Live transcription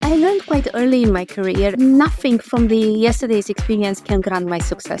I learned quite early in my career, nothing from the yesterday's experience can grant my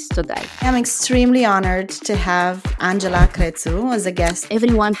success today. I'm extremely honored to have Angela Cretu as a guest.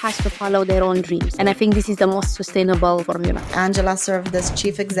 Everyone has to follow their own dreams, and I think this is the most sustainable formula. Angela served as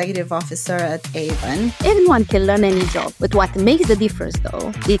Chief Executive Officer at Avon. Everyone can learn any job, but what makes the difference,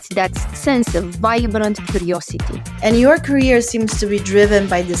 though, it's that sense of vibrant curiosity. And your career seems to be driven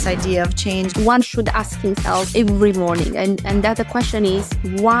by this idea of change. One should ask himself every morning, and that the question is,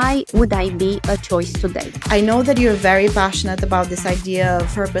 why would I be a choice today? I know that you're very passionate about this idea of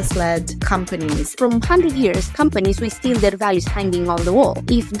purpose-led companies. From 100 years, companies will still their values hanging on the wall.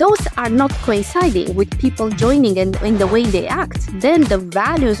 If those are not coinciding with people joining and in the way they act, then the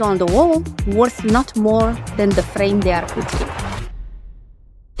values on the wall worth not more than the frame they are put in.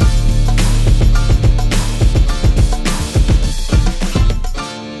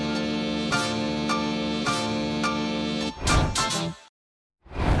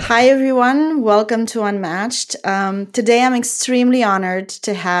 Hi everyone, welcome to Unmatched. Today I'm extremely honored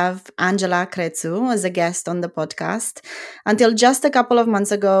to have Angela Cretu as a guest on the podcast. Until just a couple of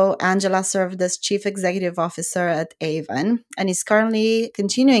months ago, Angela served as Chief Executive Officer at Avon and is currently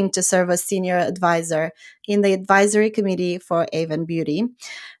continuing to serve as Senior Advisor in the Advisory Committee for Avon Beauty.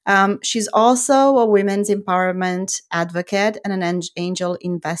 She's also a women's empowerment advocate and an angel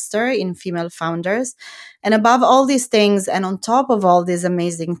investor in female founders. And above all these things, and on top of all these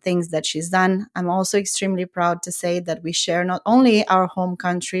amazing things that she's done, I'm also extremely proud to say that we share not only our home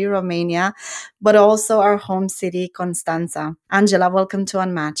country, Romania, but also our home city, Constanța. Angela, welcome to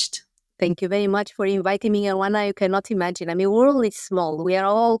Unmatched. Thank you very much for inviting me, Joanna. You cannot imagine. I mean, the world is small. We are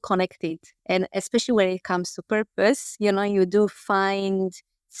all connected. And especially when it comes to purpose, you do find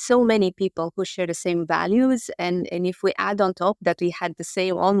so many people who share the same values. And if we add on top that we had the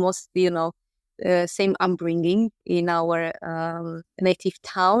same, almost, same upbringing in our native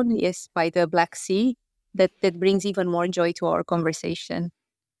town, yes, by the Black Sea, that brings even more joy to our conversation.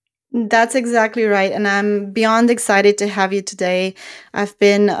 That's exactly right. And I'm beyond excited to have you today. I've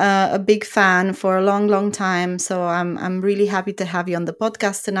been a big fan for a long, long time. So I'm really happy to have you on the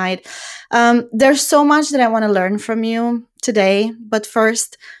podcast tonight. There's so much that I want to learn from you today. But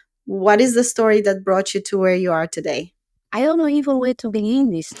first, what is the story that brought you to where you are today? I don't know even where to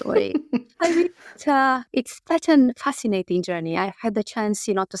begin this story. I mean, it's such a fascinating journey. I had the chance,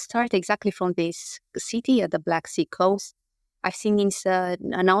 to start exactly from this city at the Black Sea coast. I've seen this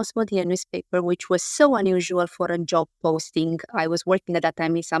announcement in a newspaper, which was so unusual for a job posting. I was working at that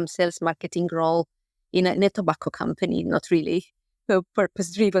time in some sales marketing role in a tobacco company, not really a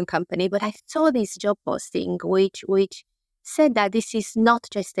purpose-driven company. But I saw this job posting, which said that this is not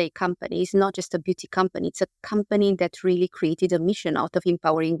just a company, it's not just a beauty company, it's a company that really created a mission out of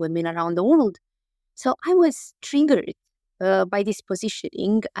empowering women around the world. So I was triggered by this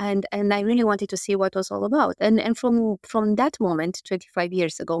positioning, and I really wanted to see what it was all about. And from that moment, 25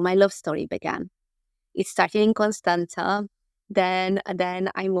 years ago, my love story began. It started in Constanța, then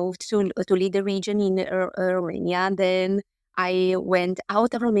I moved to lead the region in Romania. Then I went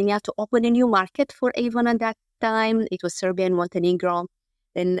out of Romania to open a new market for Avon at that time. It was Serbia and Montenegro.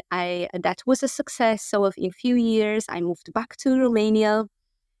 Then that was a success. So in a few years, I moved back to Romania.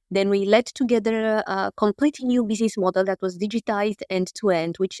 Then we led together a completely new business model that was digitized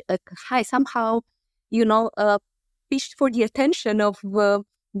end-to-end, which somehow, pitched for the attention of the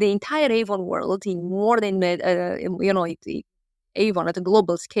entire Avon world in more than, Avon at a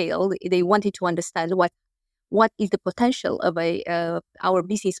global scale. They wanted to understand what is the potential of our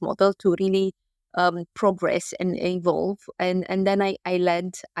business model to really progress and evolve. And then I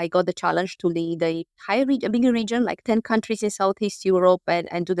got the challenge to lead a bigger region, like 10 countries in Southeast Europe,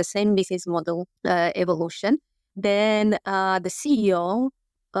 and do the same business model evolution. Then the CEO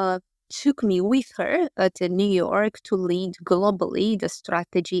took me with her to New York to lead globally the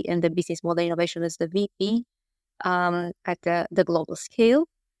strategy and the business model innovation as the VP at the global scale.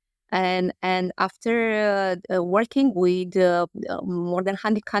 And after working with more than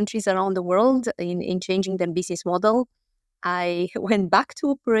 100 countries around the world in changing their business model, I went back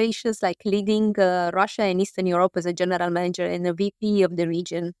to operations, like leading Russia and Eastern Europe as a general manager and a VP of the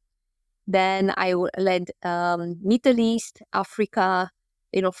region. Then I led Middle East, Africa,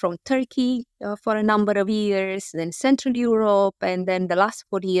 from Turkey for a number of years, then Central Europe, and then the last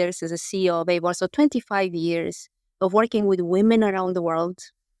 4 years as a CEO of Avon. So 25 years of working with women around the world,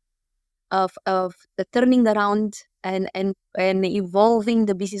 of the turning around and evolving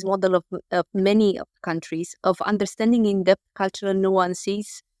the business model of many countries, of understanding in-depth cultural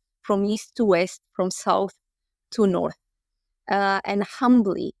nuances from east to west, from south to north, and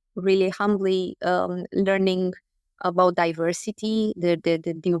really humbly learning about diversity, the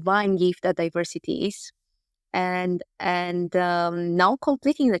divine gift that diversity is. And now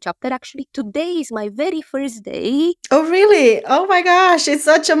completing the chapter. Actually, today is my very first day. Oh, really? Oh my gosh, it's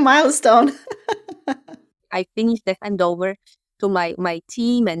such a milestone. I finished the handover to my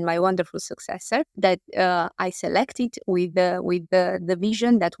team and my wonderful successor that I selected with the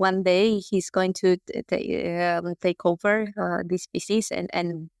vision that one day he's going to take over these pieces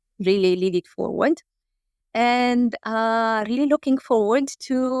and really lead it forward. And really looking forward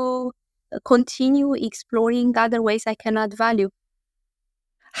to continue exploring other ways I can add value.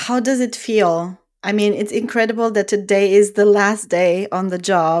 How does it feel? I mean, it's incredible that today is the last day on the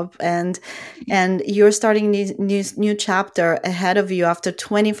job, and you're starting new chapter ahead of you after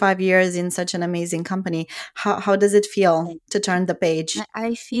 25 years in such an amazing company. How does it feel to turn the page?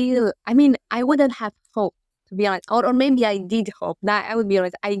 I feel, I mean, I wouldn't have hoped, to be honest, or maybe I did hope. Now, I would be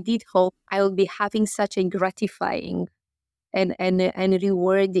honest, I did hope I would be having such a gratifying and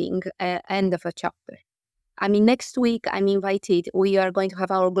rewarding end of a chapter. I mean, next week I'm invited. We are going to have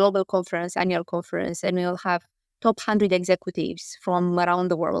our global conference, annual conference, and we'll have top 100 executives from around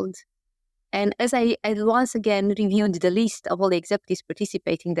the world. And as I once again reviewed the list of all the executives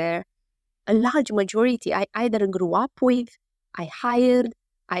participating there, a large majority I either grew up with, I hired,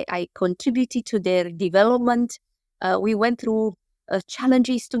 I contributed to their development. We went through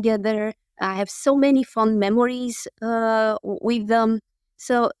challenges together. I have so many fond memories with them.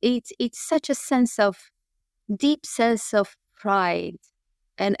 So it's such a deep sense of pride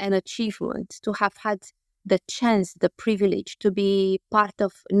and achievement to have had the chance, the privilege to be part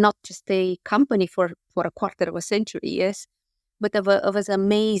of not just a company for a quarter of a century, yes, but of an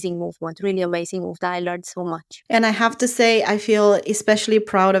amazing movement, really amazing movement. I learned so much. And I have to say, I feel especially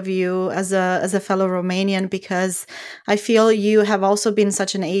proud of you as a fellow Romanian, because I feel you have also been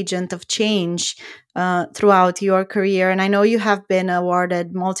such an agent of change throughout your career. And I know you have been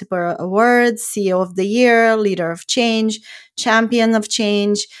awarded multiple awards: CEO of the Year, Leader of Change, Champion of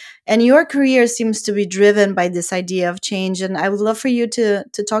Change. And your career seems to be driven by this idea of change. And I would love for you to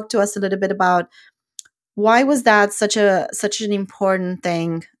talk to us a little bit about why was that such an important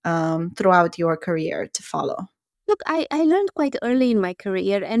thing throughout your career to follow? Look, I learned quite early in my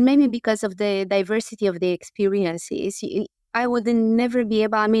career, and maybe because of the diversity of the experiences, I would never be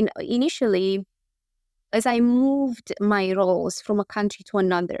able, I mean, initially, as I moved my roles from a country to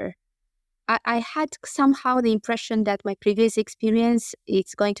another, I had somehow the impression that my previous experience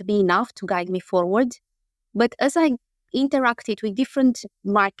is going to be enough to guide me forward. But as I interacted with different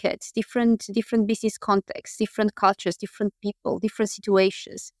markets, different business contexts, different cultures, different people, different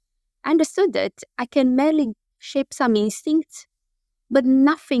situations, I understood that I can merely shape some instincts, but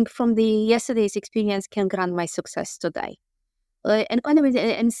nothing from the yesterday's experience can grant my success today. And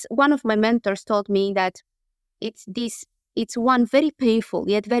one of my mentors told me that it's one very painful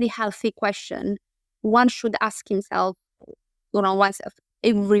yet very healthy question one should ask himself, oneself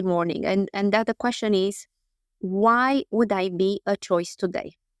every morning, and that the question is, why would I be a choice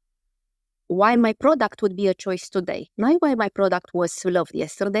today? Why my product would be a choice today? Not why my product was loved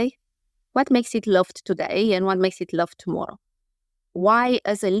yesterday. What makes it loved today and what makes it loved tomorrow? Why,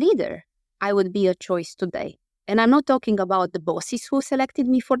 as a leader, I would be a choice today? And I'm not talking about the bosses who selected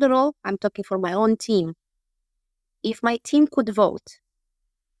me for the role. I'm talking for my own team. If my team could vote,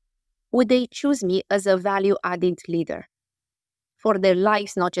 would they choose me as a value-added leader for their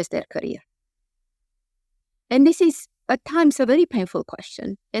lives, not just their career? And this is at times a very painful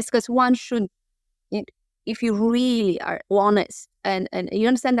question. It's because one should, if you really are honest and you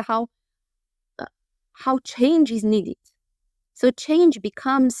understand how change is needed. So change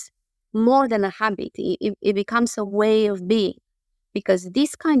becomes more than a habit. It becomes a way of being, because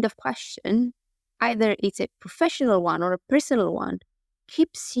this kind of question, either it's a professional one or a personal one,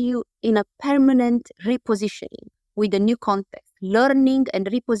 keeps you in a permanent repositioning with a new context, learning and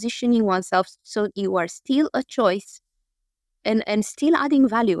repositioning oneself so you are still a choice and still adding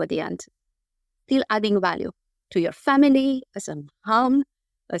value at the end, still adding value to your family, as a mom,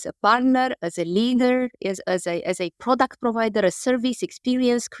 as a partner, as a leader, as a product provider, a service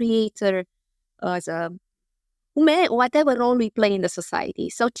experience creator, as a whatever role we play in the society.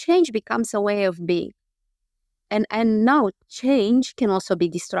 So change becomes a way of being. And now change can also be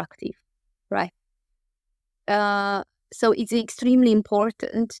destructive, right? So it's extremely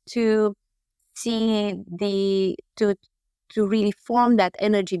important to see to really form that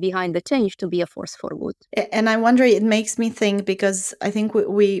energy behind the change to be a force for good. And I wonder, it makes me think, because I think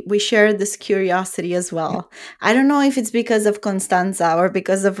we share this curiosity as well. I don't know if it's because of Constanza or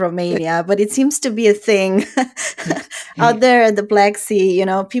because of Romania, but it seems to be a thing out there at the Black Sea.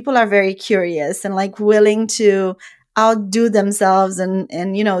 People are very curious and like willing to outdo themselves and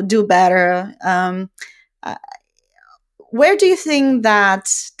do better. Uh, where do you think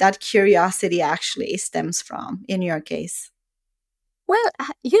that curiosity actually stems from in your case? Well,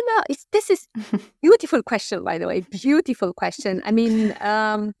 this is beautiful question, by the way. Beautiful question. I mean,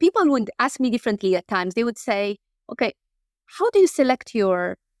 people would ask me differently at times. They would say, okay, how do you select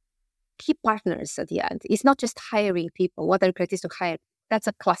your key partners at the end? It's not just hiring people. What are the criteria to hire? That's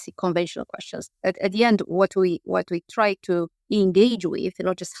a classic conventional question. At the end, what we try to engage with,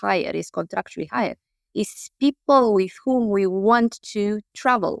 not just hire, is contractually hire, is people with whom we want to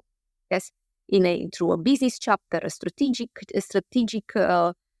travel. Yes, through a business chapter, a strategic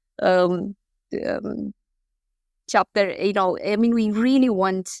um, um, chapter. I mean, we really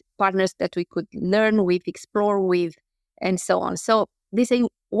want partners that we could learn with, explore with, and so on. So they say,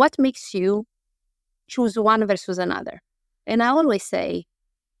 what makes you choose one versus another? And I always say,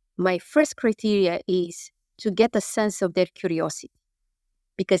 my first criteria is to get a sense of their curiosity,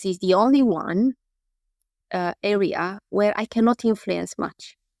 because it's the only one area where I cannot influence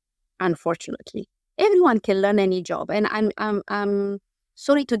much, unfortunately. Everyone can learn any job, and I'm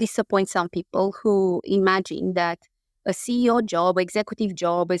sorry to disappoint some people who imagine that a CEO job, executive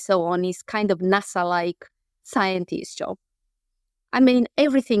job, and so on is kind of NASA-like scientist job. I mean,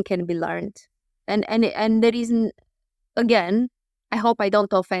 everything can be learned, and there isn't. Again, I hope I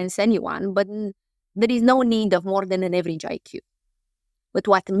don't offend anyone, but there is no need of more than an average IQ. But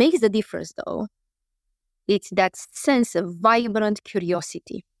what makes the difference, though, it's that sense of vibrant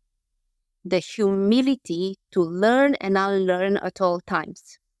curiosity, the humility to learn and unlearn at all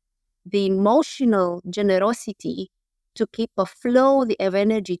times, the emotional generosity to keep a flow of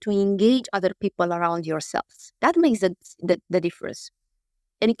energy to engage other people around yourselves. That makes the difference.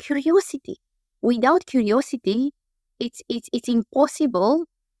 And curiosity. Without curiosity, it's impossible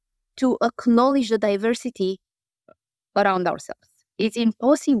to acknowledge the diversity around ourselves. It's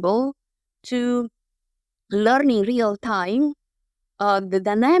impossible to learn in real time the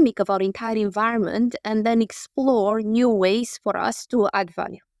dynamic of our entire environment and then explore new ways for us to add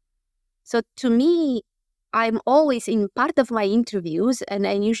value. So to me, I'm always in part of my interviews,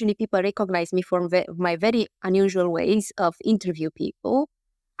 and usually people recognize me for my very unusual ways of interview people.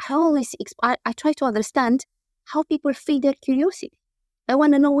 I try to understand how people feed their curiosity. I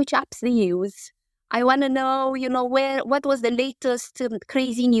want to know which apps they use. I want to know, what was the latest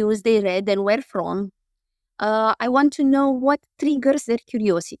crazy news they read and where from. I want to know what triggers their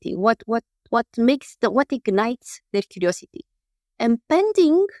curiosity, what ignites their curiosity. And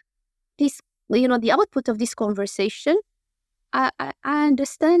pending this, the output of this conversation, I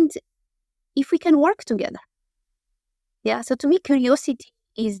understand if we can work together. Yeah. So to me, curiosity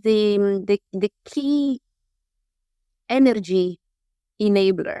is the key energy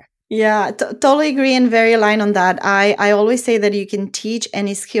enabler. Yeah, totally agree and very aligned on that. I always say that you can teach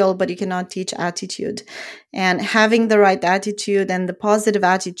any skill, but you cannot teach attitude. And having the right attitude and the positive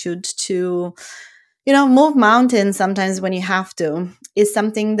attitude to, move mountains sometimes when you have to is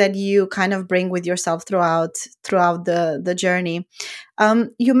something that you kind of bring with yourself throughout the journey.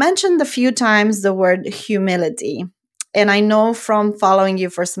 You mentioned a few times the word humility. And I know from following you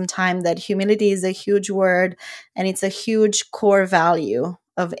for some time that humility is a huge word and it's a huge core value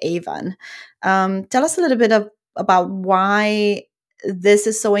of Avon. Tell us a little bit about why this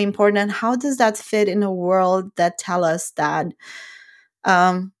is so important and how does that fit in a world that tell us that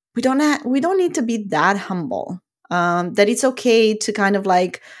we don't need to be that humble. That it's okay to kind of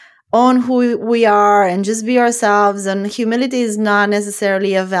like own who we are and just be ourselves. And humility is not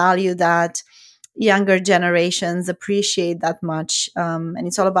necessarily a value that younger generations appreciate that much. And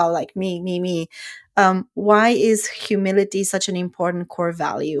it's all about like me. Why is humility such an important core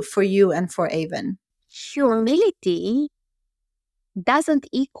value for you and for Avon? Humility doesn't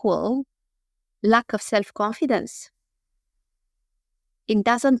equal lack of self-confidence. It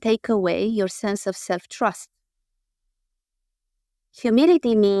doesn't take away your sense of self-trust.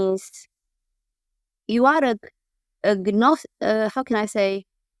 Humility means you are how can I say?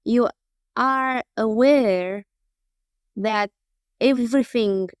 You are aware that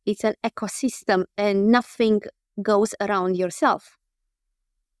everything is an ecosystem and nothing goes around yourself,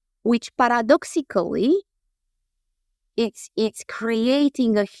 which paradoxically, it's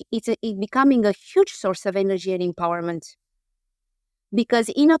becoming a huge source of energy and empowerment. Because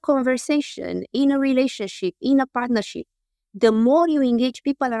in a conversation, in a relationship, in a partnership, the more you engage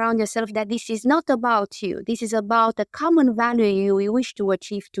people around yourself that this is not about you, this is about a common value you wish to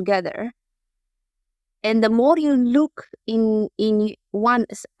achieve together. And the more you look in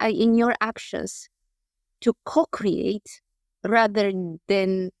your actions to co-create rather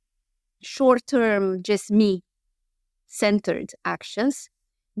than short-term, just me, centered actions,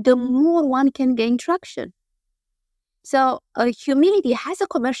 the more one can gain traction. So humility has a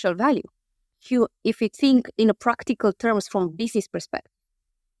commercial value, if you think in a practical terms from business perspective.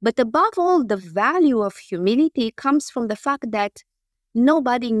 But above all, the value of humility comes from the fact that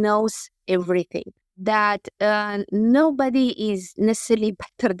nobody knows everything, that nobody is necessarily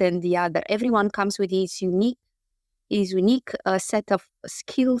better than the other. Everyone comes with his unique set of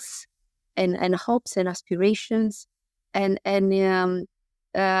skills and hopes and aspirations. And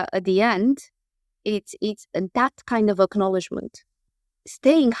at the end, it's that kind of acknowledgement.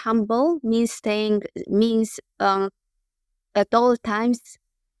 Staying humble means at all times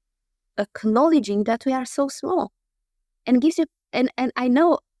acknowledging that we are so small, and gives you and I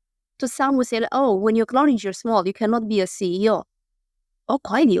know to some who say, oh, when you acknowledge you're small, you cannot be a CEO. Oh,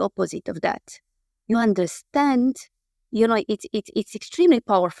 quite the opposite of that. You understand, it's extremely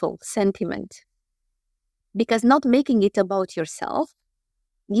powerful sentiment, because not making it about yourself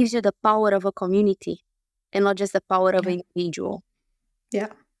gives you the power of a community and not just the power of an individual. Yeah.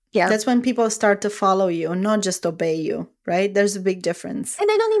 Yeah. That's when people start to follow you, not just obey you, right? There's a big difference. And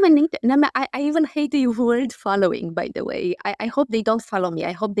I don't even need I even hate the word following, by the way. I hope they don't follow me.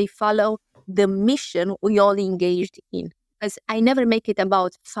 I hope they follow the mission we all engaged in. Because I never make it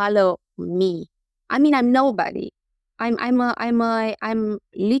about follow me. I mean, I'm nobody. I'm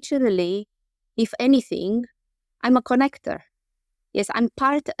literally, if anything, I'm a connector. Yes, I'm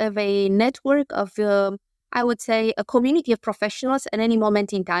part of a network of, I would say, a community of professionals at any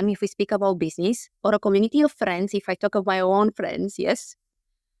moment in time, if we speak about business, or a community of friends, if I talk of my own friends, yes,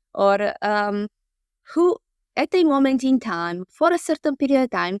 or who at a moment in time, for a certain period of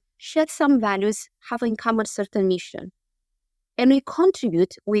time, share some values, have in common certain mission. And we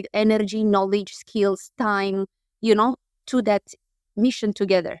contribute with energy, knowledge, skills, time, to that mission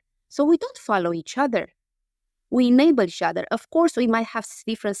together. So we don't follow each other. We enable each other. Of course, we might have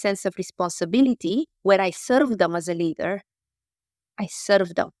different sense of responsibility where I serve them as a leader.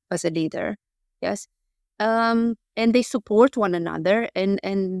 Yes. And they support one another,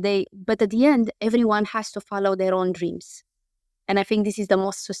 but at the end, everyone has to follow their own dreams. And I think this is the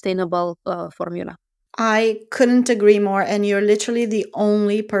most sustainable formula. I couldn't agree more. And you're literally the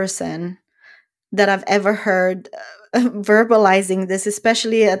only person that I've ever heard verbalizing this,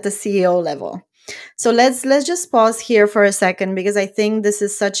 especially at the CEO level. So let's just pause here for a second, because I think this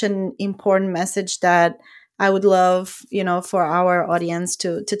is such an important message that I would love, for our audience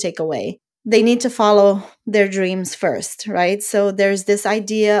to take away. They need to follow their dreams first, right? So there's this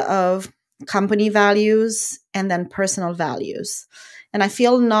idea of company values and then personal values. And I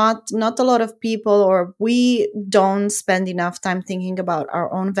feel not a lot of people, or we don't spend enough time thinking about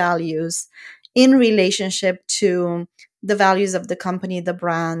our own values in relationship to the values of the company, the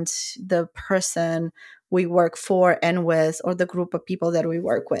brand, the person we work for and with, or the group of people that we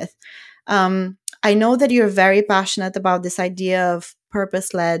work with. I know that you're very passionate about this idea of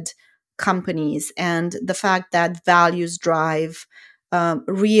purpose-led companies and the fact that values drive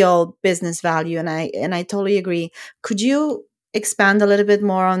real business value, and I totally agree. Could you expand a little bit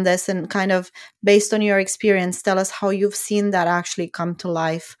more on this, and kind of, based on your experience, tell us how you've seen that actually come to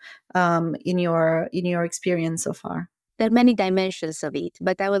life in your experience so far? There are many dimensions of it,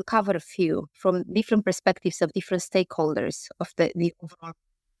 but I will cover a few from different perspectives of different stakeholders of the overall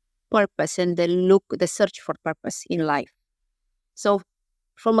purpose and the search for purpose in life. So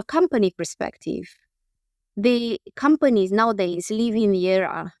from a company perspective, the companies nowadays live in the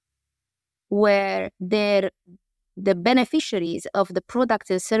era where the beneficiaries of the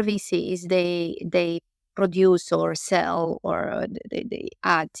products and services they produce or sell or they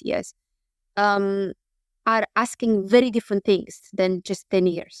add, yes, are asking very different things than just 10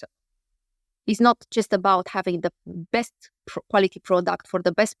 years ago. It's not just about having the best quality product for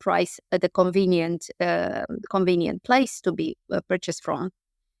the best price at the convenient place to be purchased from,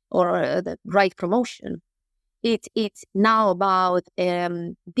 or the right promotion. It's now about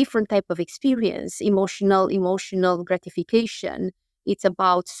different type of experience, emotional gratification. It's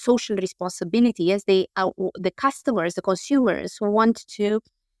about social responsibility, as the customers, the consumers want to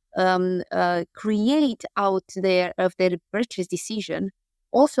create out of their purchase decision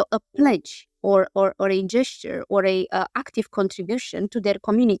also a pledge or a gesture or a active contribution to their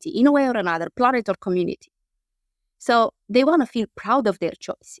community in a way or another, planet or community. So they want to feel proud of their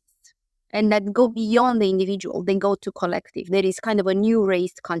choices, and that go beyond the individual. They go to collective. There is kind of a new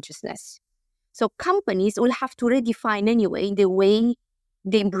raised consciousness. So companies will have to redefine anyway the way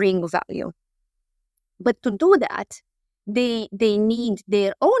they bring value. But to do that, they need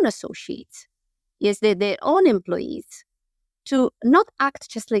their own associates, yes, their own employees, to not act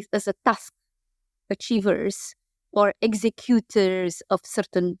just like as a task achievers or executors of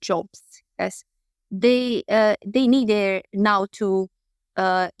certain jobs. Yes, they need now to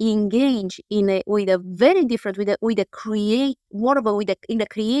engage with a very different with a create more of a in a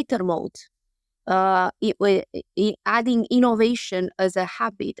creator mode. Adding innovation as a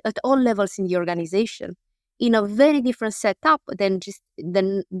habit at all levels in the organization in a very different setup than just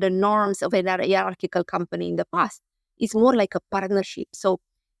the norms of a hierarchical company in the past. It's more like a partnership. So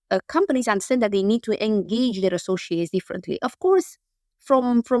companies understand that they need to engage their associates differently. Of course,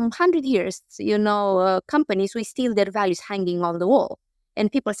 from 100 years, companies, we steal their values hanging on the wall. And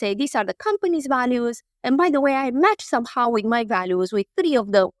people say, these are the company's values. And by the way, I match somehow with my values, with 3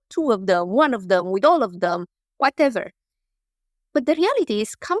 of them, 2 of them, 1 of them, with all of them, whatever. But the reality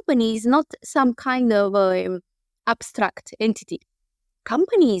is company is not some kind of abstract entity.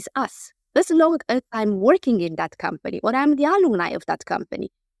 Company is us. As long as I'm working in that company or I'm the alumni of that company,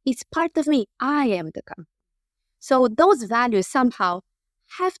 it's part of me. I am the company. So those values somehow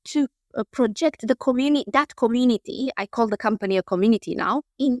have to project the community, that community, I call the company a community now,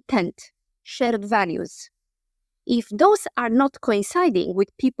 intent, shared values. If those are not coinciding with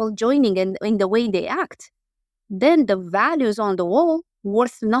people joining and in the way they act, then the values on the wall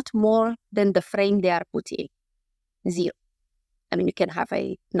worth not more than the frame they are put in. Zero. I mean, you can have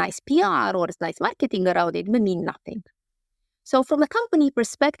a nice PR or nice marketing around it, but mean nothing. So from a company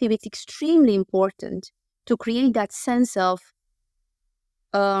perspective, it's extremely important to create that sense of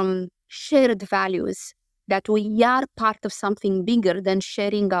shared values, that we are part of something bigger than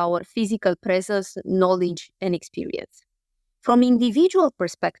sharing our physical presence, knowledge, and experience. From individual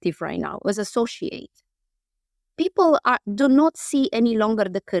perspective right now, as associates, people do not see any longer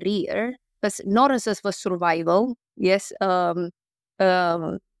the career as not as a survival, yes,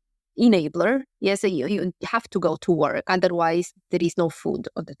 enabler. Yes, you have to go to work, otherwise there is no food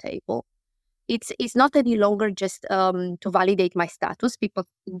on the table. It's not any longer just to validate my status. People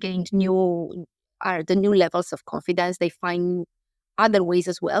gained the new levels of confidence. They find other ways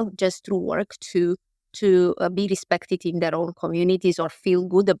as well, just through work, to be respected in their own communities or feel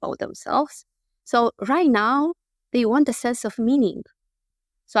good about themselves. So right now, they want a sense of meaning.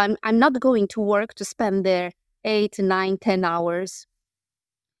 So I'm not going to work to spend there 8, 9, 10 hours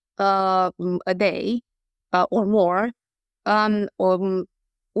a day or more,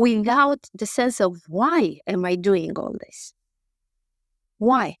 without the sense of why am I doing all this?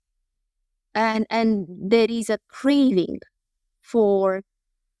 Why? And there is a craving for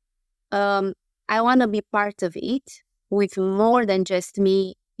I want to be part of it with more than just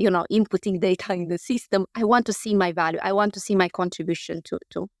me, inputting data in the system. I want to see my value. I want to see my contribution to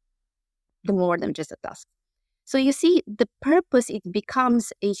the more than just a task. So you see, the purpose, it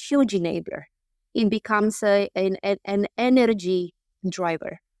becomes a huge enabler. It becomes an energy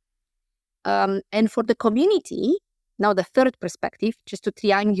driver. And for the community, now the third perspective, just to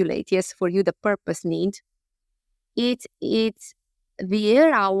triangulate, yes, for you, the purpose need, it's the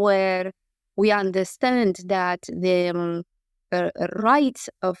era where we understand that the rights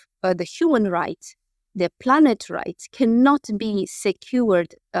of the human rights, the planet rights, cannot be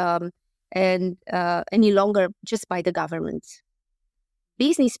secured and any longer just by the government.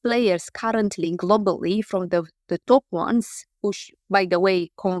 Business players currently globally, from the top ones, which, by the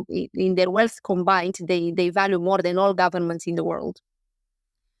way, in their wealth combined, they value more than all governments in the world,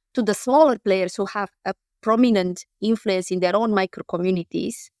 to the smaller players who have a prominent influence in their own micro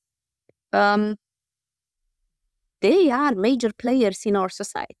communities, they are major players in our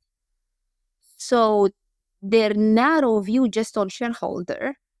society. So their narrow view just on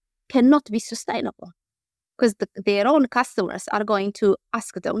shareholder cannot be sustainable, because their own customers are going to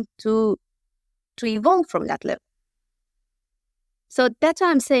ask them to evolve from that level. So that's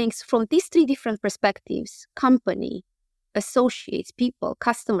why I'm saying, from these 3 different perspectives, company, associates, people,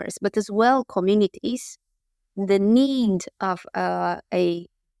 customers, but as well communities, the need of a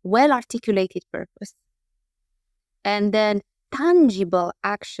well-articulated purpose, and then tangible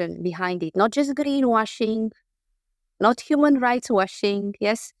action behind it, not just greenwashing, not human rights washing,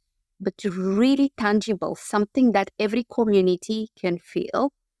 yes, but really tangible, something that every community can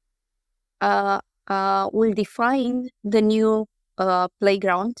feel, will define the new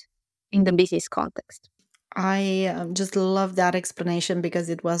playground in the business context. I just love that explanation because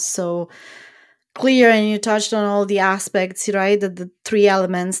it was so clear, and you touched on all the aspects, right? The 3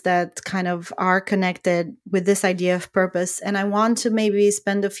 elements that kind of are connected with this idea of purpose. And I want to maybe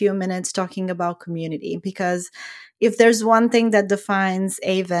spend a few minutes talking about community, because if there's one thing that defines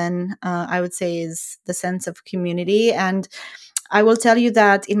Avon, I would say, is the sense of community. And I will tell you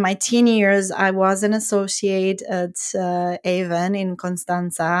that in my teen years, I was an associate at Avon in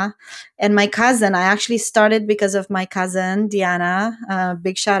Constanza. And my cousin, I actually started because of my cousin, Diana.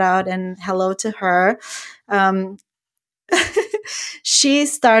 Big shout out and hello to her. Um, she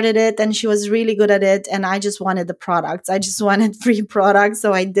started it and she was really good at it. And I just wanted the products. I just wanted free products.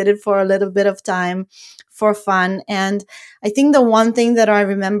 So I did it for a little bit of time for fun. And I think the one thing that I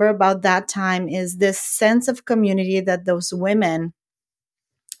remember about that time is this sense of community that those women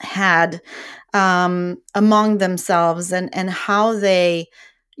had among themselves, and how they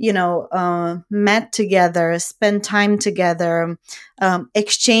met together, spent time together,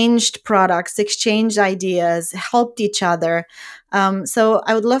 exchanged products, exchanged ideas, helped each other. So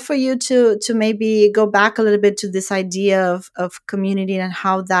I would love for you to maybe go back a little bit to this idea of community and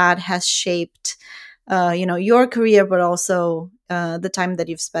how that has shaped your career, but also the time that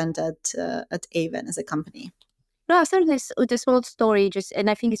you've spent at Avon as a company. No, I'll start this with a small story, just, and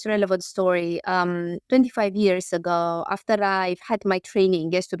I think it's a relevant story. 25 years ago, after I've had my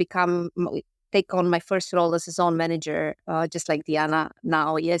training, yes, to take on my first role as a zone manager, just like Diana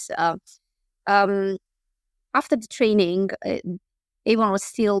now, yes. Um, After the training, Avon was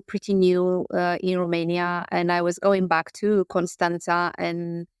still pretty new in Romania, and I was going back to Constanța,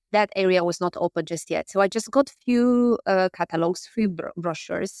 and that area was not open just yet. So I just got few catalogs, few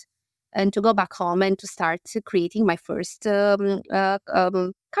brochures, and to go back home and to start creating my first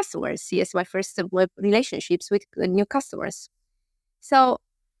customers. Yes, my first web relationships with new customers. So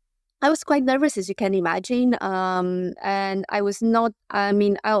I was quite nervous, as you can imagine, and I was not. I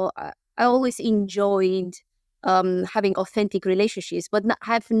mean, I always enjoyed having authentic relationships, but not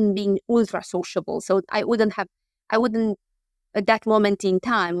having been ultra sociable. So I wouldn't at that moment in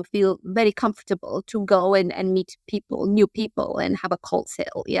time feel very comfortable to go and meet people, new people, and have a cold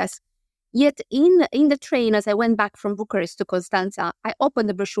sale. Yes. Yet in the train, as I went back from Bucharest to Constanța, I opened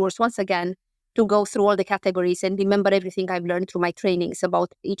the brochures once again to go through all the categories and remember everything I've learned through my trainings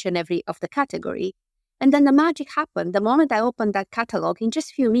about each and every of the category. And then the magic happened. The moment I opened that catalog, in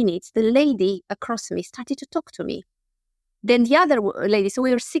just a few minutes, the lady across me started to talk to me. Then the other lady, so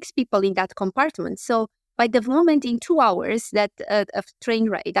we were 6 people in that compartment. So by the moment in 2 hours that of train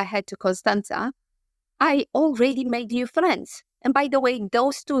ride I had to Constanța, I already made new friends. And by the way,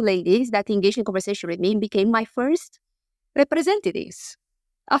 those 2 ladies that engaged in conversation with me became my first representatives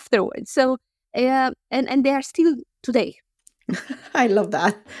afterwards. So, and they are still today. I love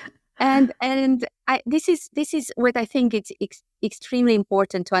that. And this is what I think it's extremely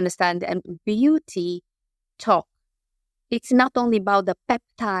important to understand. And beauty talk, it's not only about the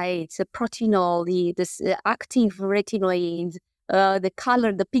peptides, the proteinol, the active retinoids, the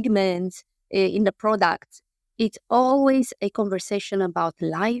color, the pigments in the product. It's always a conversation about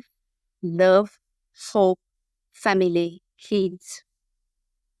life, love, hope, family, kids.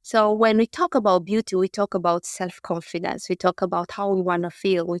 So when we talk about beauty, we talk about self-confidence. We talk about how we want to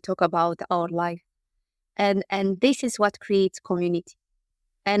feel. We talk about our life. And this is what creates community.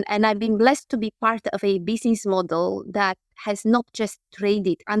 And I've been blessed to be part of a business model that has not just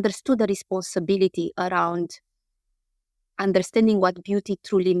traded, understood the responsibility around understanding what beauty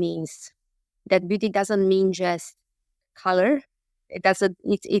truly means. That beauty doesn't mean just color. It doesn't.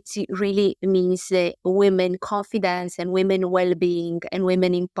 It really means women confidence and women well-being and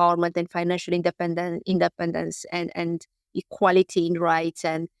women empowerment and financial independence and equality in rights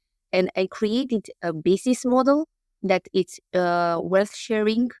and I created a business model that it's worth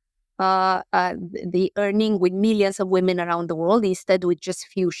sharing the earning with millions of women around the world instead with just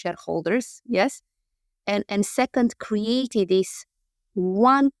few shareholders. Yes, and second, created this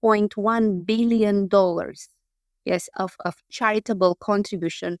 $1.1 billion, yes, of charitable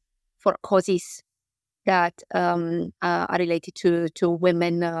contribution for causes that are related to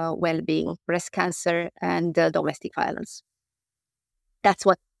women well-being, breast cancer, and domestic violence. That's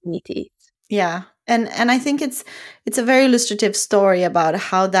what it is. Yeah. And I think it's a very illustrative story about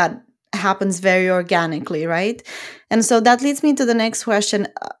how that happens very organically, right? And so that leads me to the next question.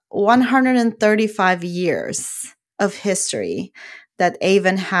 135 years of history that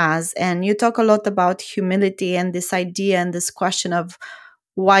Avon has, and you talk a lot about humility and this idea and this question of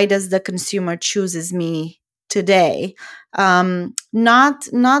why does the consumer chooses me today,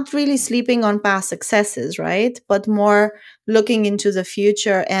 not really sleeping on past successes, right, but more looking into the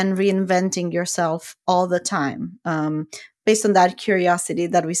future and reinventing yourself all the time, based on that curiosity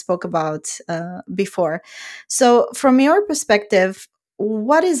that we spoke about before. So from your perspective,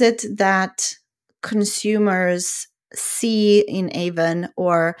 what is it that consumers see in Avon,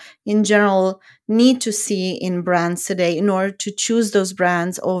 or in general need to see in brands today in order to choose those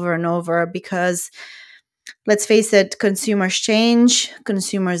brands over and over? Because let's face it, consumers change,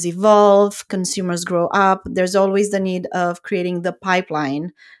 consumers evolve, consumers grow up. There's always the need of creating the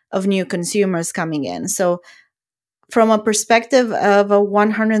pipeline of new consumers coming in. So, from a perspective of a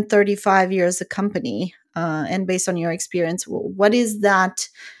 135 years a company, and based on your experience, what is that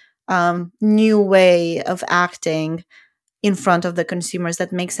new way of acting in front of the consumers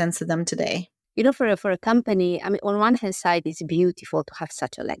that makes sense to them today? For a company, I mean, on one hand side, it's beautiful to have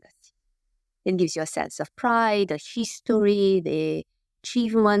such a legacy. It gives you a sense of pride, the history, the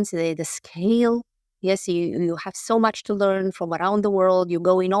achievements, the scale. Yes, you have so much to learn from around the world. You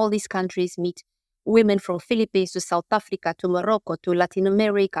go in all these countries, meet women from Philippines to South Africa to Morocco to Latin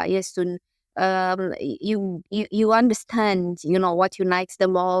America. Yes, to you understand, what unites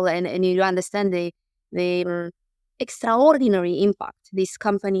them all, and you understand the extraordinary impact this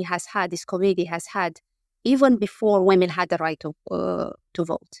company has had, this community has had, even before women had the right to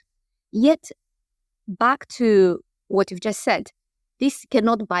vote. Yet, back to what you've just said, this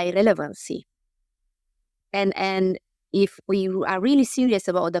cannot buy relevancy. And if we are really serious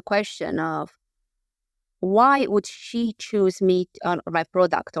about the question of why would she choose me or my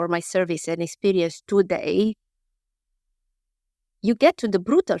product or my service and experience today, you get to the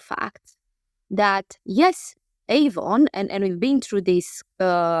brutal fact that yes, Avon, and we've been through these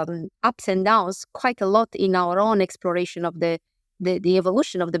ups and downs quite a lot in our own exploration of the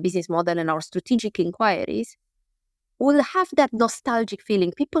evolution of the business model and our strategic inquiries, will have that nostalgic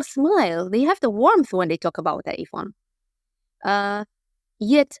feeling. People smile. They have the warmth when they talk about Avon.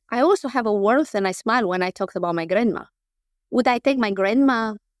 Yet I also have a warmth and I smile when I talk about my grandma. Would I take my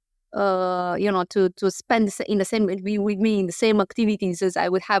grandma to spend in the same with me in the same activities as I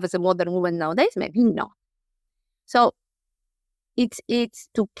would have as a modern woman nowadays? Maybe not. So it's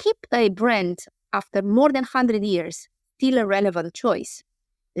to keep a brand after more than 100 years still a relevant choice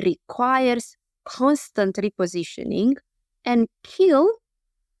requires constant repositioning and kill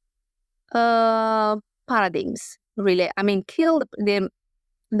paradigms. Really, I mean, kill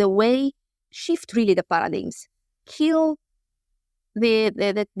the way, shift really the paradigms, kill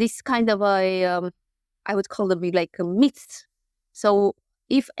this kind of a I would call them like a myth. So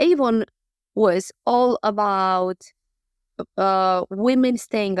if Avon was all about women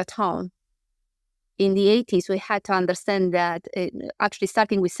staying at home in the 80s, we had to understand that actually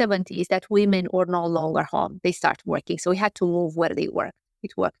starting with 70s, that women were no longer home. They start working. So we had to move where they work.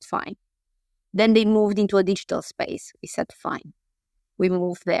 It worked fine. Then they moved into a digital space. We said, fine, we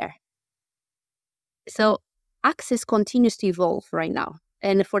moved there. So access continues to evolve right now.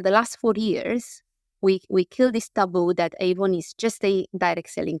 And for the last 4 years, we killed this taboo that Avon is just a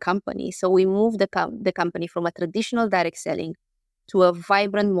direct selling company. So we moved the company from a traditional direct selling to a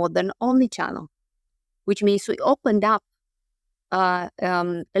vibrant, modern omni-channel, which means we opened up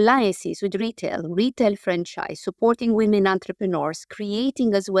alliances with retail franchise, supporting women entrepreneurs,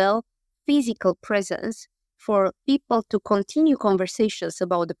 creating as well physical presence for people to continue conversations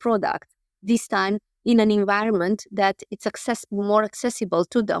about the product, this time in an environment that it's more accessible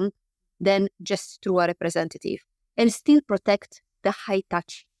to them than just through a representative, and still protect the high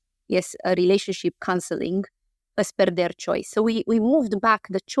touch, relationship counseling as per their choice. So we moved back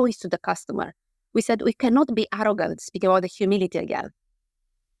the choice to the customer. We said we cannot be arrogant, speaking about the humility again,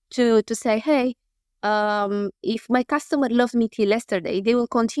 to say, hey, if my customer loved me till yesterday, they will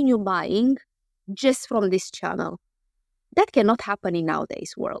continue buying just from this channel. That cannot happen in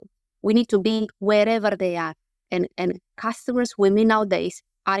nowadays world. We need to be wherever they are. And customers, women nowadays,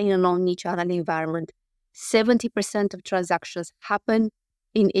 are in an omni-channel environment. 70% of transactions happen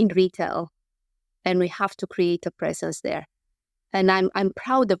in retail, and we have to create a presence there. And I'm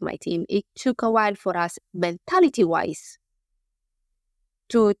proud of my team. It took a while for us, mentality-wise,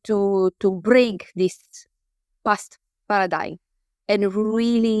 to break this past paradigm and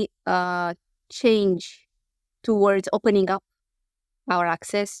really change towards opening up our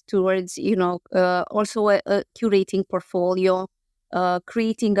access, towards also a curating portfolio,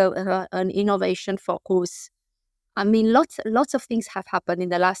 creating an innovation focus. I mean, lots of things have happened in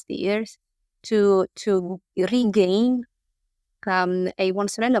the last years to regain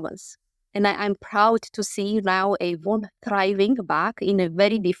Avon's relevance. And I'm proud to see now Avon thriving back in a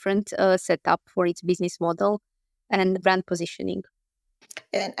very different setup for its business model and brand positioning.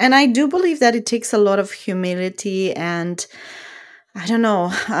 And I do believe that it takes a lot of humility and, I don't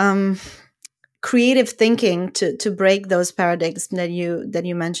know, creative thinking to break those paradigms that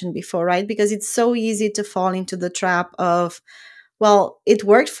you mentioned before, right? Because it's so easy to fall into the trap of, well, it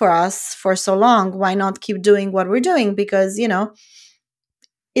worked for us for so long, why not keep doing what we're doing? Because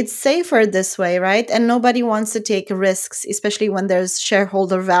it's safer this way, right? And nobody wants to take risks, especially when there's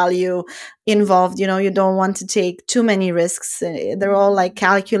shareholder value involved. You don't want to take too many risks. They're all like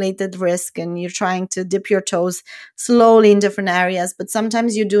calculated risk, and you're trying to dip your toes slowly in different areas. But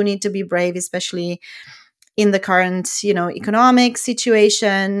sometimes you do need to be brave, especially in the current, economic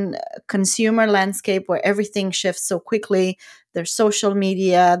situation, consumer landscape where everything shifts so quickly. There's social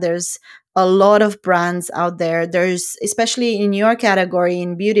media, there's a lot of brands out there. There's, especially in your category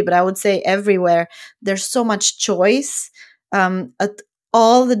in beauty, but I would say everywhere, there's so much choice at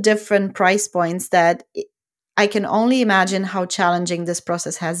all the different price points that I can only imagine how challenging this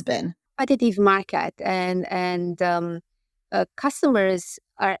process has been. Competitive market, and customers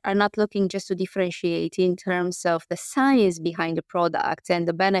are not looking just to differentiate in terms of the science behind the product and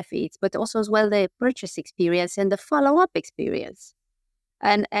the benefits, but also as well the purchase experience and the follow-up experience.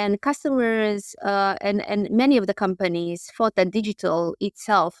 And customers and many of the companies thought that digital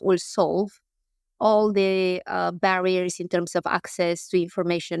itself will solve all the barriers in terms of access to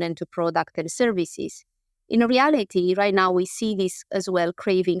information and to product and services. In reality, right now we see this as well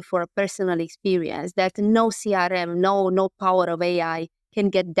craving for a personal experience that no CRM, no power of AI can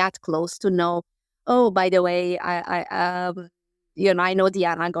get that close to know. Oh, by the way, I know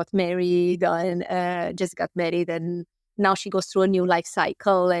Diana got married and just got married, and now she goes through a new life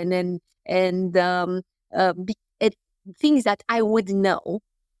cycle, and things that I would know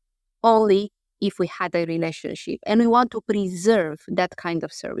only if we had a relationship, and we want to preserve that kind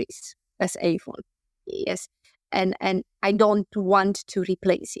of service as Avon. Yes. And I don't want to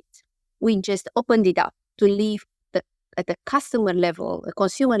replace it. We just opened it up to leave at the customer level, the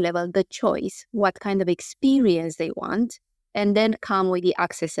consumer level, the choice, what kind of experience they want, and then come with the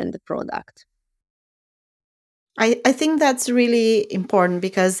access and the product. I think that's really important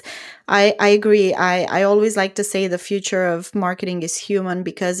because I agree. I always like to say the future of marketing is human,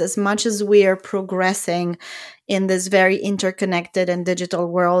 because as much as we are progressing in this very interconnected and digital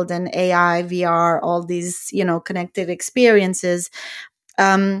world, and AI, VR, all these, connected experiences,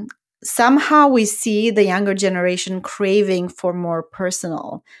 um, somehow we see the younger generation craving for more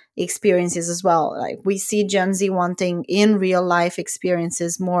personal experiences as well. Like, we see Gen Z wanting in real life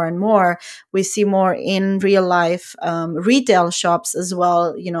experiences more and more. We see more in real life retail shops as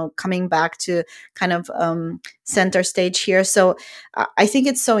well, coming back to kind of center stage here. So I think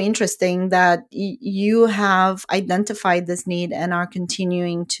it's so interesting that you have identified this need and are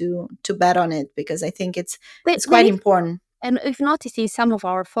continuing to bet on it, because I think it's There quite is, important. and if noticed in some of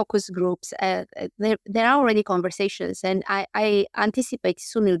our focus groups, there are already conversations, and I anticipate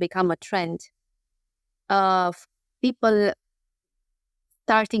soon will become a trend of people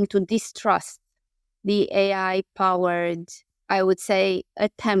starting to distrust the AI powered, I would say,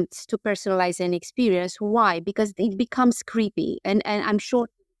 attempts to personalize an experience. Why? Because it becomes creepy. And I'm sure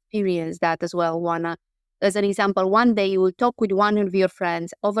you experience that as well, Juana. As an example, one day you will talk with one of your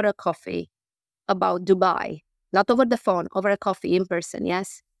friends over a coffee about Dubai, not over the phone, over a coffee in person,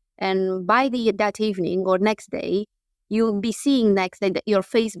 yes? And by that evening or next day, you'll be seeing next day that your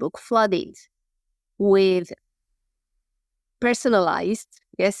Facebook flooded with personalized,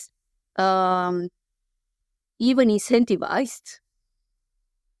 yes, um, even incentivized,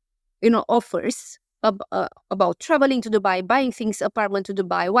 offers about traveling to Dubai, buying things, apartment to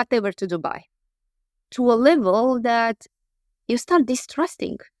Dubai, whatever to Dubai, to a level that you start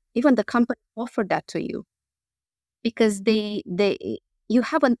distrusting even the company offered that to you, because you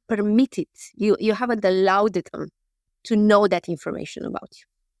haven't permitted, you haven't allowed them to know that information about you.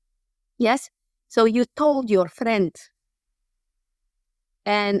 Yes, so you told your friend,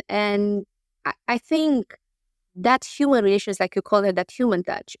 and I think that human relations, like you call it, that human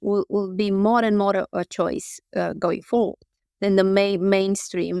touch, will be more and more a choice going forward than the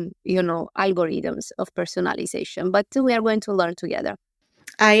mainstream, algorithms of personalization. But we are going to learn together.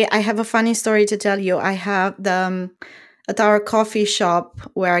 I have a funny story to tell you. I have at our coffee shop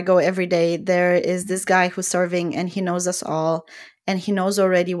where I go every day, there is this guy who's serving, and he knows us all, and he knows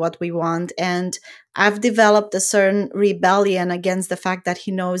already what we want. And I've developed a certain rebellion against the fact that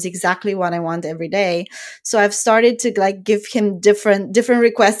he knows exactly what I want every day. So I've started to like give him different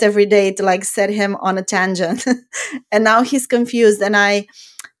requests every day to like set him on a tangent. And now he's confused, and I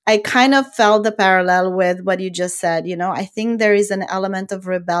kind of felt the parallel with what you just said. I think there is an element of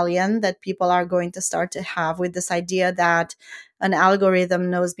rebellion that people are going to start to have with this idea that an algorithm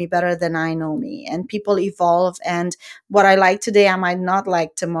knows me better than I know me, and people evolve. And what I like today, I might not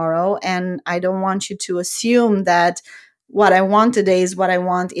like tomorrow. And I don't want you to assume that what I want today is what I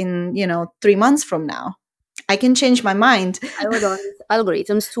want in, 3 months from now. I can change my mind. I would want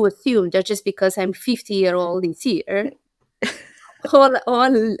algorithms to assume that just because I'm 50-year-old this year, I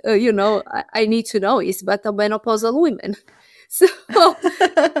need to know is about the menopausal women. So while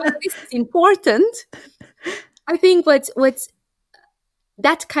this is important, I think what's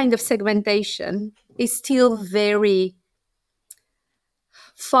that kind of segmentation is still very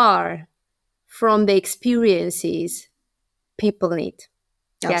far from the experiences people need.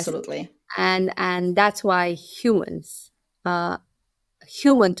 Yes. Absolutely. And that's why uh,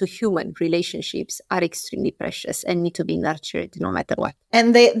 human to human relationships are extremely precious and need to be nurtured no matter what.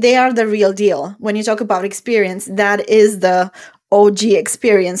 And they are the real deal. When you talk about experience, that is the OG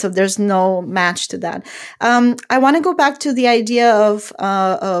experience. So there's no match to that. I want to go back to the idea of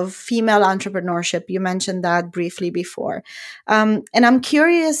female entrepreneurship. You mentioned that briefly before, and I'm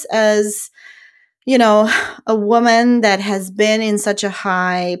curious, as you know, a woman that has been in such a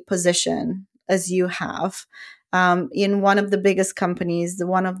high position as you have, in one of the biggest companies,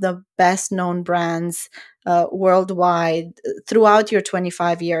 one of the best known brands worldwide, throughout your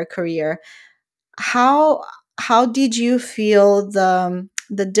 25-year career, how how did you feel the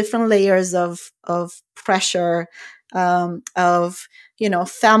different layers of pressure, of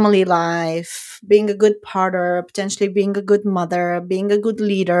family life, being a good partner, potentially being a good mother, being a good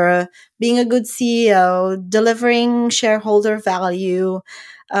leader, being a good CEO, delivering shareholder value,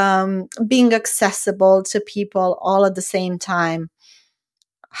 being accessible to people all at the same time?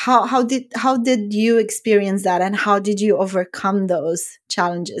 How did you experience that, and how did you overcome those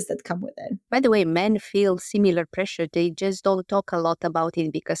challenges that come with it? By the way, men feel similar pressure. They just don't talk a lot about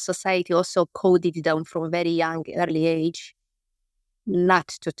it because society also coded it down from very young, early age not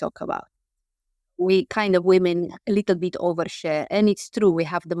to talk about. We kind of women a little bit overshare. And it's true, we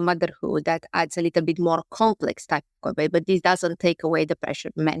have the motherhood that adds a little bit more complex type of way, but this doesn't take away the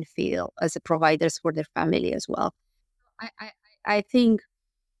pressure men feel as providers for their family as well. I think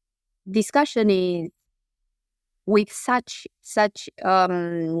discussion is with such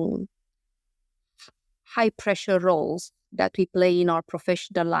high pressure roles that we play in our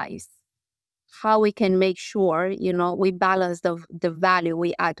professional lives, how we can make sure, we balance the value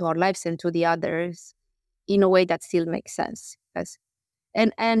we add to our lives and to the others in a way that still makes sense. Yes.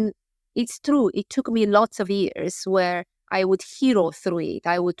 And it's true, it took me lots of years where I would hero through it.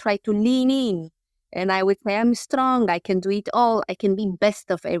 I would try to lean in and I would say, I'm strong, I can do it all, I can be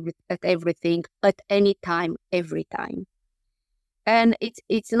best at everything, at any time, every time. And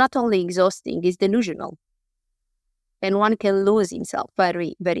it's not only exhausting, it's delusional. And one can lose himself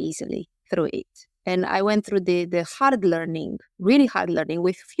very, very easily through it. And I went through the hard learning, really hard learning,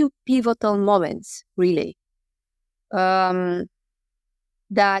 with few pivotal moments, really, that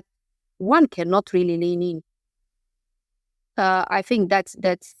one cannot really lean in. I think that's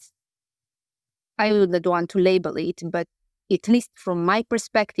I wouldn't want to label it, but at least from my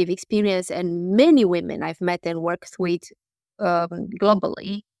perspective, experience, and many women I've met and worked with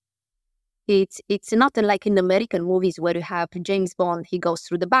globally, it's not like in American movies where you have James Bond, he goes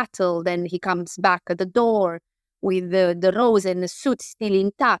through the battle, then he comes back at the door with the rose and the suit still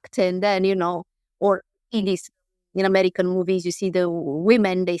intact, and then, or in American movies, you see the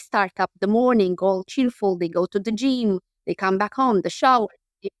women, they start up the morning all cheerful, they go to the gym, they come back home, the shower,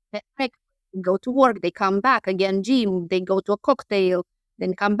 they go to work, they come back again, gym, they go to a cocktail,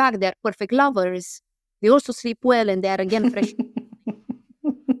 then come back, they're perfect lovers, they also sleep well, and they're again fresh.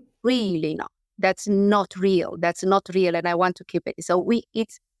 Really not. That's not real. That's not real, and I want to keep it. So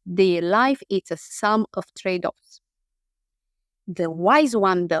it's the life. It's a sum of trade-offs. The wise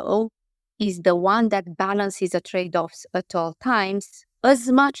one, though, is the one that balances the trade-offs at all times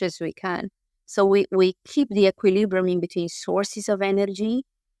as much as we can. So we keep the equilibrium in between sources of energy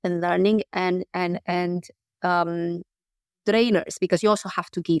and learning and drainers, because you also have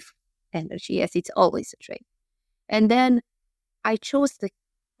to give energy. Yes, it's always a trade. And then I chose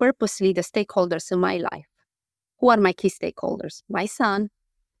purposely the stakeholders in my life. Who are my key stakeholders? My son,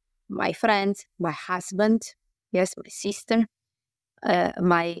 my friends, my husband, yes, my sister,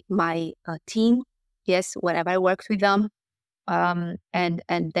 my team, yes, wherever I worked with them, and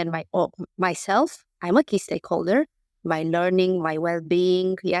then myself. I'm a key stakeholder. My learning, my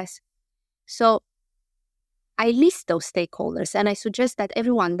well-being, yes. So I list those stakeholders, and I suggest that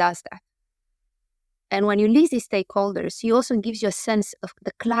everyone does that. And when you list these stakeholders, you also gives you a sense of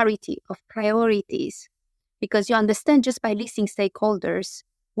the clarity of priorities, because you understand just by listing stakeholders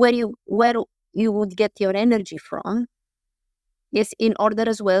where you would get your energy from. Yes, in order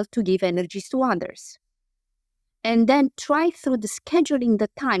as well to give energies to others. And then try through the scheduling the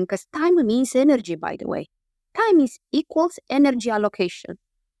time, because time means energy, by the way. Time equals energy allocation.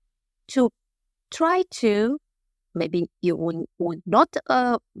 To try to Maybe you would not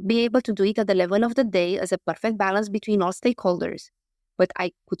be able to do it at the level of the day as a perfect balance between all stakeholders. But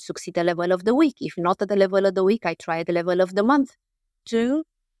I could succeed at the level of the week. If not at the level of the week, I try at the level of the month to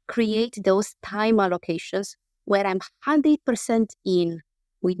create those time allocations where I'm 100% in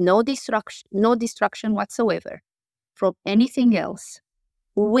with no distraction whatsoever from anything else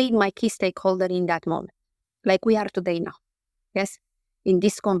with my key stakeholder in that moment, like we are today now. Yes, in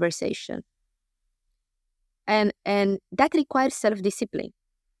this conversation. And that requires self-discipline.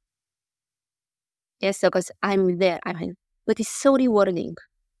 Yes, because I'm there. But it's so rewarding.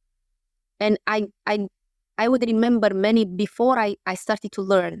 And I would remember many before I started to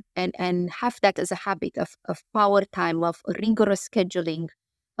learn and have that as a habit of power time, of rigorous scheduling,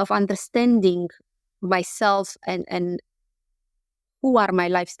 of understanding myself and who are my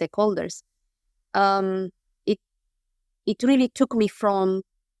life stakeholders. It it really took me from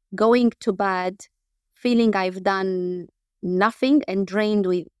going to bed feeling I've done nothing and drained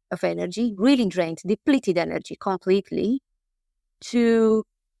of energy, really drained, depleted energy completely, to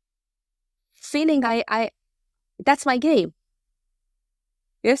feeling I that's my game.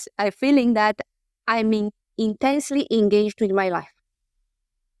 Yes, I feeling that I'm intensely engaged with my life.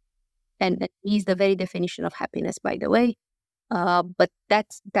 And that is the very definition of happiness, by the way. But that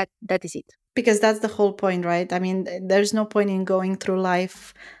is it. Because that's the whole point, right? I mean, there's no point in going through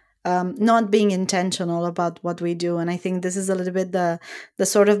life not being intentional about what we do. And I think this is a little bit the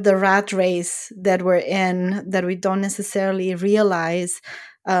sort of the rat race that we're in, that we don't necessarily realize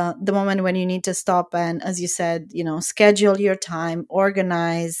the moment when you need to stop and, as you said, schedule your time,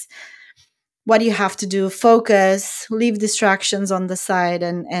 organize what you have to do, focus, leave distractions on the side,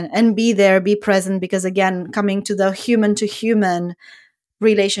 and be there, be present. Because again, coming to the human to human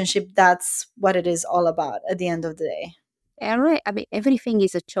relationship, that's what it is all about at the end of the day. And right, I mean, everything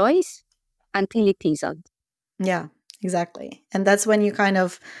is a choice until it isn't. Yeah, exactly. And that's when you kind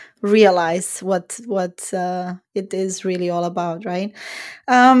of realize what it is really all about, right?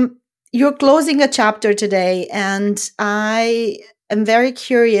 You're closing a chapter today, and I am very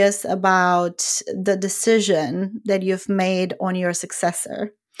curious about the decision that you've made on your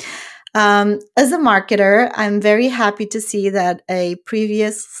successor. As a marketer, I'm very happy to see that a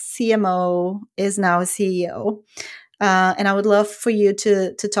previous CMO is now a CEO. And I would love for you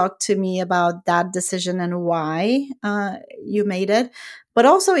to talk to me about that decision and why you made it. But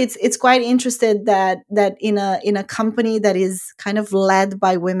also, it's quite interesting that in a company that is kind of led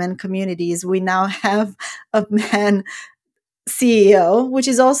by women communities, we now have a man CEO, which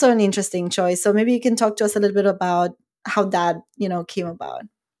is also an interesting choice. So maybe you can talk to us a little bit about how that came about.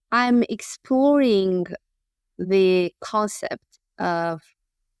 I'm exploring the concept of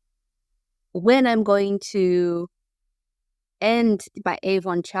when I'm going to end my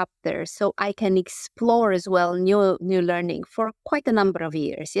Avon chapter so I can explore as well new learning for quite a number of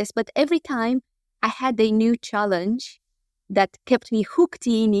years. Yes, but every time I had a new challenge that kept me hooked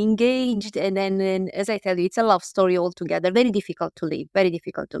in, engaged, and then as I tell you, it's a love story altogether. Very difficult to leave. Very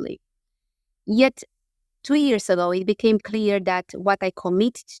difficult to leave. Yet 2 years ago, it became clear that what I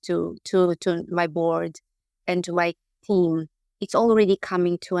committed to my board and to my team, it's already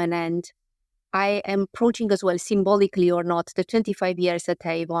coming to an end. I am approaching as well, symbolically or not, the 25 years at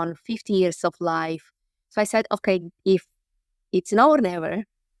Avon, 50 years of life. So I said, okay, if it's now or never,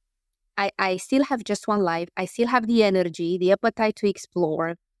 I still have just one life. I still have the energy, the appetite to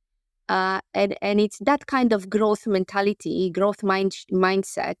explore. And it's that kind of growth mentality,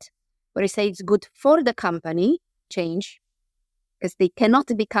 mindset, where I say it's good for the company, change, because they cannot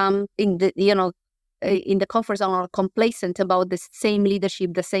become in the comfort zone or complacent about the same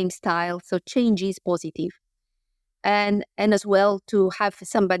leadership, the same style. So change is positive. And as well to have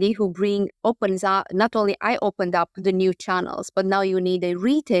somebody who opens up, not only I opened up the new channels, but now you need a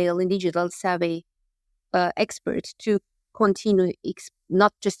retail and digital savvy expert to continue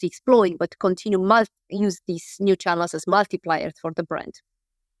not just exploring, but continue use these new channels as multipliers for the brand.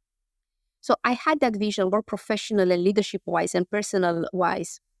 So I had that vision, more professional and leadership-wise and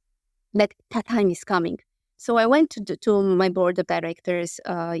personal-wise, that time is coming. So I went to my board of directors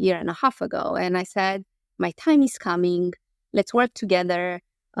a year and a half ago, and I said, my time is coming. Let's work together.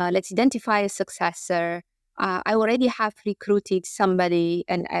 Let's identify a successor. I already have recruited somebody,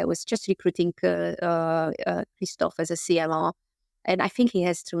 and I was just recruiting Christoph as a CMO. And I think he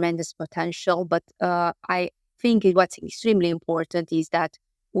has tremendous potential. But I think what's extremely important is that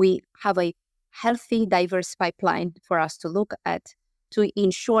we have a healthy, diverse pipeline for us to look at to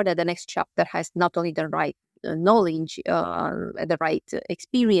ensure that the next chapter has not only the right knowledge, the right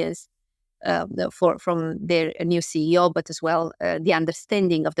experience, from their new CEO, but as well the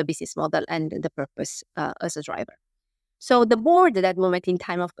understanding of the business model and the purpose as a driver. So the board at that moment in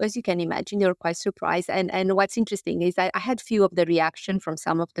time, as you can imagine, they were quite surprised. And what's interesting is that I had few of the reaction from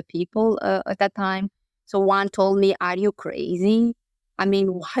some of the people at that time. So one told me, "Are you crazy? I mean,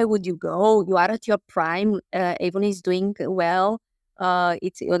 why would you go? You are at your prime. Avon is doing well.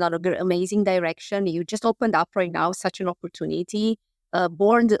 It's in an amazing direction. You just opened up right now, such an opportunity.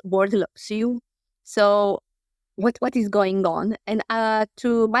 Board loves you. So what is going on?" And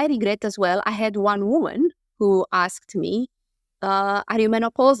to my regret as well, I had one woman who asked me, "Are you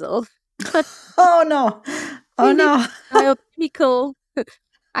menopausal?" Oh no. Oh Is it no. biochemical?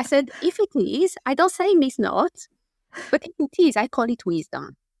 I said, "If it is, I don't say it's not, but if it is, I call it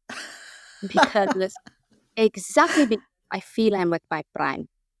wisdom." Because exactly because I feel I'm at my prime.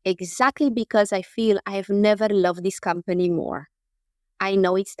 Exactly because I feel I've never loved this company more. I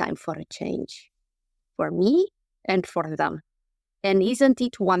know it's time for a change for me and for them. And isn't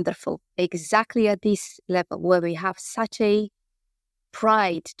it wonderful? Exactly at this level where we have such a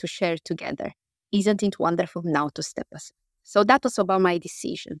pride to share together. Isn't it wonderful now to step aside? So that was about my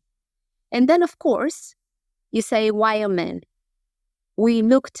decision. And then, of course, you say, why a man? We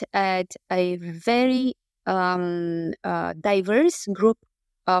looked at a very diverse group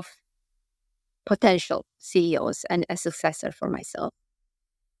of potential CEOs and a successor for myself.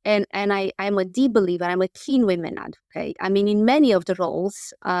 And I'm a deep believer, I'm a keen women advocate. I mean, in many of the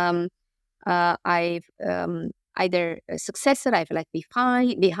roles, I've either a successor, I've left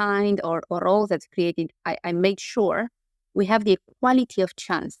behind or roles that's created, I made sure we have the equality of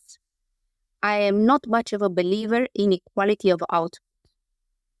chance. I am not much of a believer in equality of output.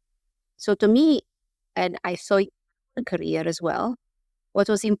 So to me, and I saw it in my career as well, what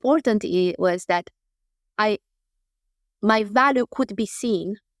was important was that my value could be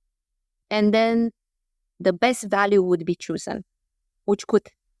seen, and then the best value would be chosen, which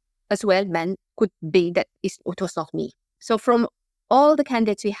could as well could be that it was not me. So from all the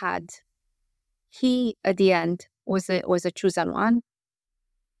candidates we had, he at the end was a chosen one,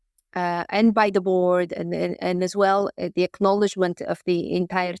 and by the board, and as well the acknowledgement of the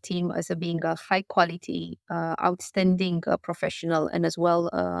entire team as being a high quality, outstanding professional, and as well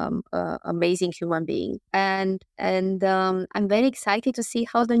amazing human being. And I'm very excited to see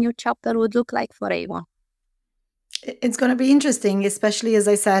how the new chapter would look like for Ava. It's going to be interesting, especially as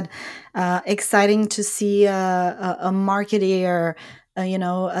I said, exciting to see a marketeer,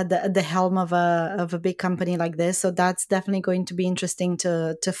 at the helm of a big company like this. So that's definitely going to be interesting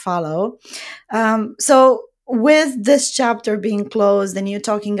to follow. So with this chapter being closed, and you're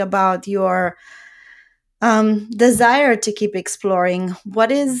talking about your desire to keep exploring,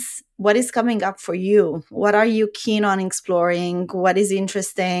 what is coming up for you? What are you keen on exploring? What is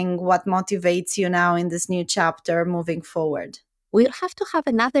interesting? What motivates you now in this new chapter moving forward? We'll have to have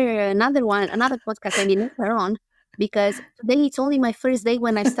another podcast maybe later on, because today it's only my first day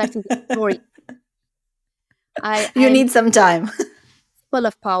when I started exploring. You I'm need some time. full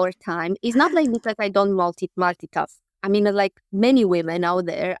of power time. It's not like because I don't multitask. I mean, like many women out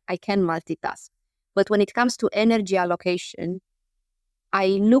there, I can multitask. But when it comes to energy allocation, I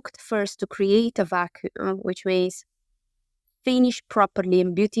looked first to create a vacuum, which means finish properly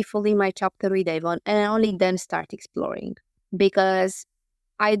and beautifully my chapter with Avon, and only then start exploring. Because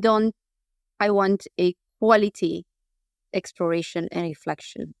I want a quality exploration and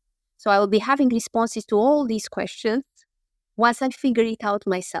reflection. So I will be having responses to all these questions once I figure it out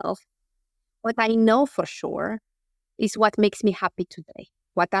myself. What I know for sure is what makes me happy today.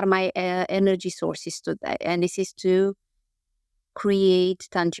 What are my energy sources today? And this is to create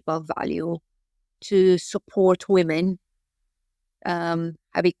tangible value, to support women,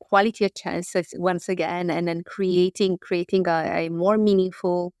 have equality of chances once again, and then creating a more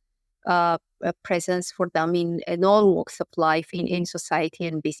meaningful a presence for them in all walks of life, in society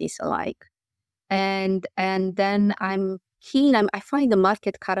and business alike. And then I'm keen. I find the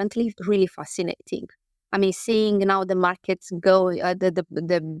market currently really fascinating. I mean, seeing now the markets go,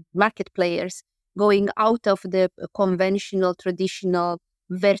 the market players going out of the conventional, traditional,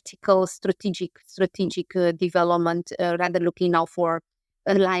 vertical, strategic development, rather looking now for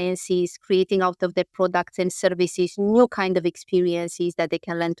alliances, creating out of their products and services new kind of experiences that they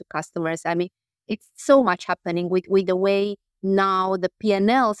can lend to customers. I mean, it's so much happening with the way now the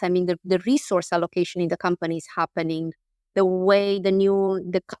P&Ls, I mean, the resource allocation in the company is happening, the way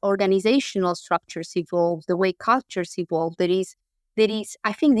the organizational structures evolve, the way cultures evolve. There is,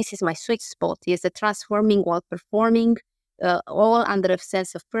 I think this is my sweet spot, is the transforming while performing, all under a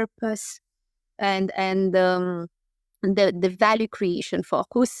sense of purpose, and the value creation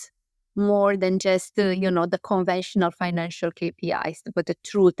focus. more than just the conventional financial KPIs, but the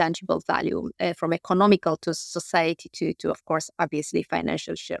true tangible value from economical to society to of course obviously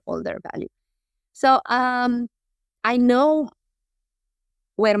financial shareholder value. So I know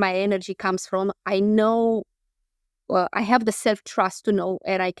where my energy comes from. I know I have the self-trust to know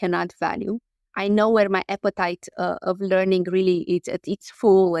where I can add value. I know where my appetite of learning really is at its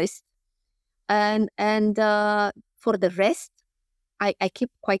fullest. And for the rest, I keep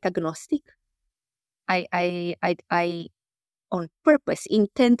quite agnostic. I on purpose,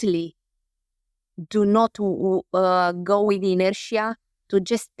 intently do not go with inertia to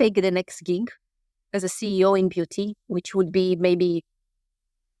just take the next gig as a CEO in beauty, which would be maybe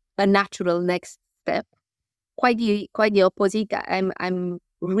a natural next step. Quite the opposite. I'm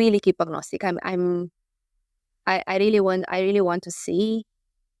really keep agnostic. I really want to see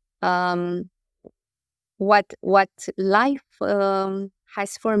um, what life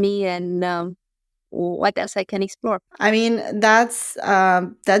has for me, and what else I can explore. I mean, that's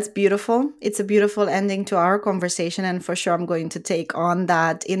beautiful. It's a beautiful ending to our conversation, and for sure, I'm going to take on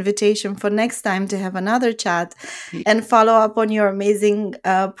that invitation for next time to have another chat and follow up on your amazing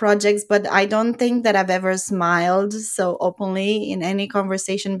projects. But I don't think that I've ever smiled so openly in any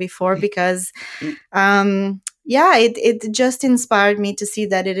conversation before, because yeah, it just inspired me to see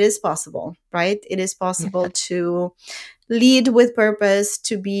that it is possible, right? It is possible to lead with purpose,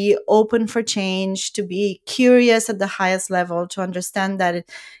 to be open for change, to be curious at the highest level, to understand that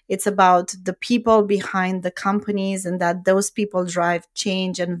it's about the people behind the companies, and that those people drive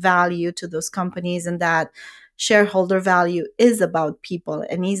change and value to those companies, and that shareholder value is about people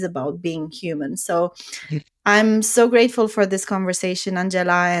and is about being human. So I'm so grateful for this conversation,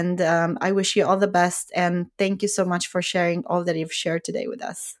 Angela, and I wish you all the best. And thank you so much for sharing all that you've shared today with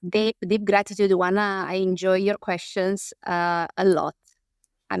us. Deep gratitude, Juana. I enjoy your questions a lot.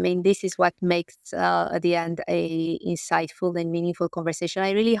 I mean, this is what makes, at the end, a insightful and meaningful conversation.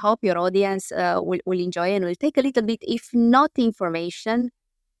 I really hope your audience will enjoy and will take a little bit, if not information,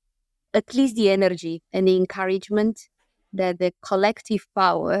 at least the energy and the encouragement that the collective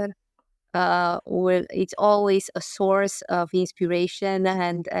power it's always a source of inspiration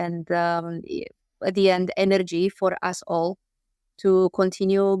and at the end, energy for us all to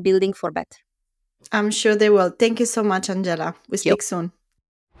continue building for better. I'm sure they will. Thank you so much, Angela. We speak soon.